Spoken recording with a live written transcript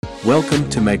Welcome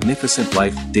to Magnificent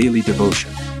Life Daily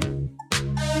Devotion.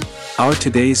 Our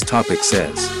today's topic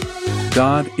says,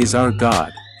 God is our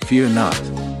God, fear not.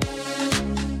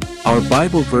 Our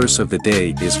Bible verse of the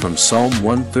day is from Psalm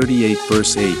 138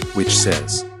 verse 8, which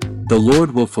says, The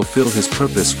Lord will fulfill His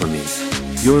purpose for me.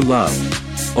 Your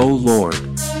love, O Lord,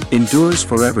 endures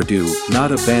forever. Do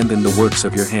not abandon the works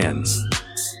of your hands.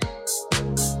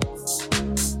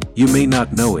 You may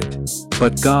not know it,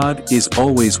 but God is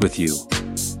always with you.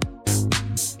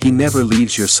 He never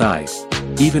leaves your side,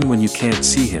 even when you can't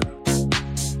see Him.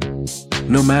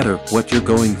 No matter what you're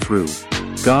going through,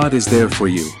 God is there for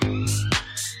you.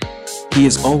 He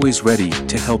is always ready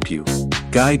to help you,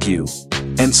 guide you,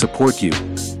 and support you.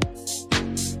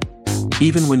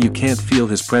 Even when you can't feel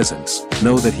His presence,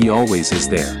 know that He always is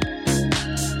there.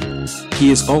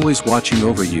 He is always watching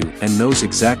over you and knows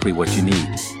exactly what you need.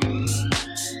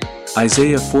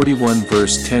 Isaiah 41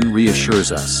 verse 10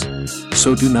 reassures us,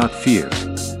 So do not fear,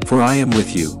 for I am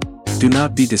with you. Do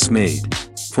not be dismayed,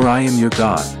 for I am your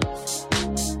God.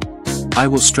 I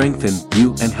will strengthen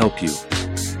you and help you.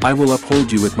 I will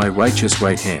uphold you with my righteous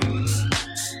right hand.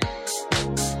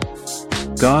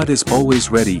 God is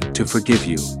always ready to forgive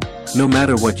you, no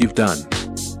matter what you've done.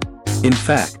 In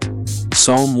fact,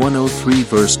 Psalm 103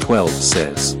 verse 12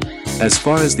 says, As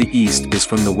far as the east is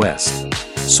from the west,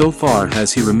 so far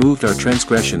has He removed our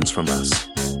transgressions from us.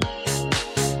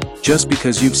 Just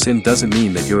because you've sinned doesn't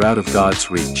mean that you're out of God's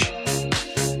reach.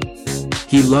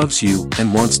 He loves you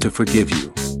and wants to forgive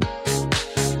you.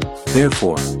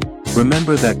 Therefore,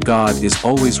 remember that God is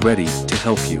always ready to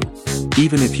help you,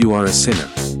 even if you are a sinner.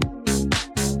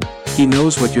 He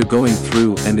knows what you're going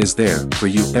through and is there for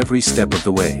you every step of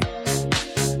the way.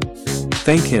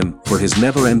 Thank Him for His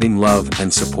never-ending love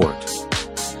and support.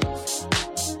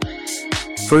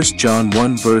 1 John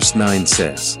 1 verse 9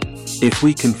 says, If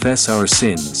we confess our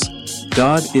sins,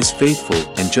 God is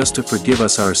faithful and just to forgive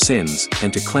us our sins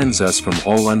and to cleanse us from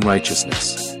all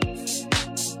unrighteousness.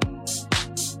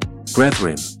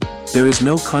 Brethren, there is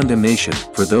no condemnation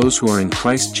for those who are in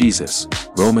Christ Jesus,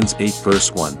 Romans 8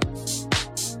 verse 1.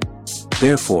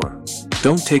 Therefore,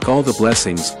 don't take all the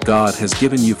blessings God has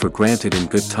given you for granted in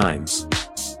good times.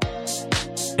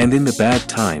 And in the bad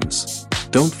times,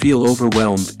 don't feel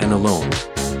overwhelmed and alone.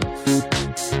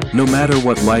 No matter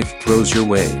what life throws your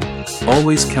way,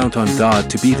 always count on God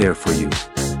to be there for you.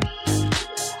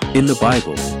 In the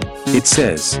Bible, it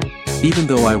says, Even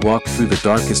though I walk through the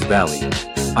darkest valley,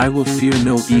 I will fear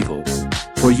no evil,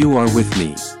 for you are with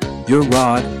me. Your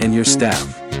rod and your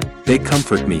staff, they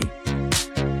comfort me.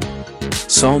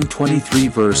 Psalm 23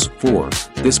 verse 4,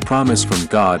 this promise from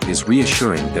God is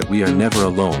reassuring that we are never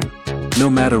alone, no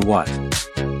matter what.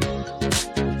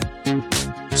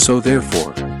 So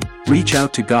therefore, reach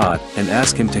out to God and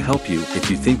ask Him to help you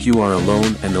if you think you are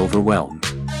alone and overwhelmed.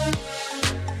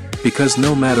 Because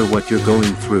no matter what you're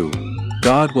going through,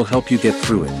 God will help you get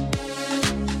through it.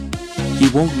 He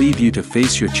won't leave you to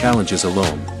face your challenges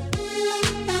alone.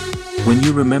 When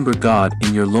you remember God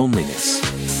in your loneliness,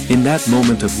 in that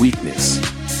moment of weakness,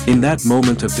 in that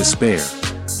moment of despair,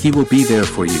 He will be there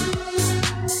for you.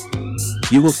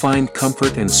 You will find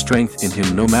comfort and strength in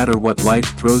Him no matter what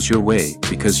life throws your way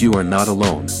because you are not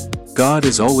alone. God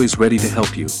is always ready to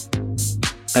help you.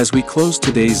 As we close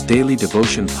today's daily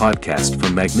devotion podcast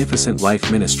from Magnificent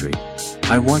Life Ministry,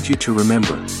 I want you to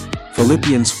remember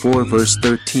Philippians 4 verse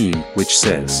 13, which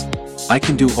says, I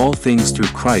can do all things through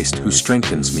Christ who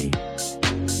strengthens me.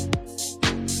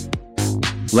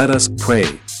 Let us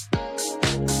pray.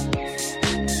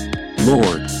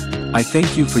 Lord, I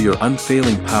thank you for your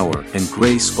unfailing power and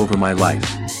grace over my life.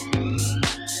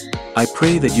 I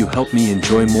pray that you help me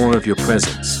enjoy more of your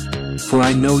presence, for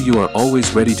I know you are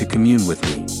always ready to commune with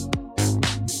me.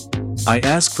 I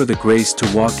ask for the grace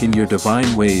to walk in your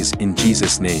divine ways in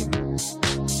Jesus' name.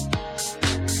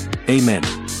 Amen.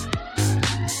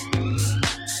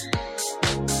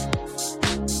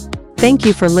 Thank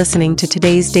you for listening to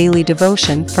today's daily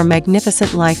devotion from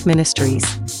Magnificent Life Ministries.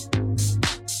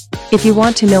 If you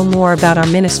want to know more about our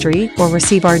ministry or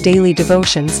receive our daily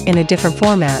devotions in a different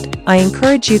format, I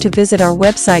encourage you to visit our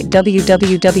website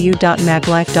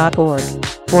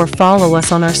www.maglife.org or follow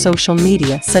us on our social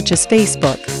media such as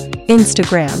Facebook,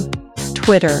 Instagram,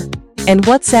 Twitter, and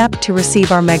WhatsApp to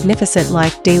receive our Magnificent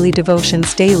Life daily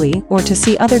devotions daily or to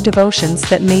see other devotions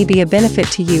that may be a benefit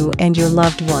to you and your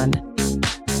loved one.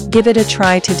 Give it a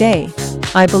try today.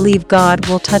 I believe God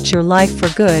will touch your life for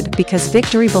good because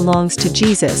victory belongs to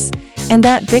Jesus, and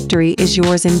that victory is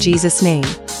yours in Jesus' name.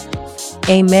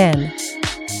 Amen.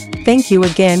 Thank you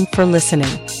again for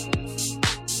listening.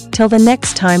 Till the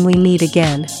next time we meet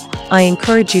again. I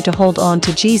encourage you to hold on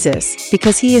to Jesus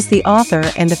because He is the author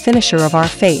and the finisher of our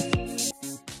faith.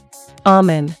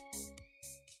 Amen.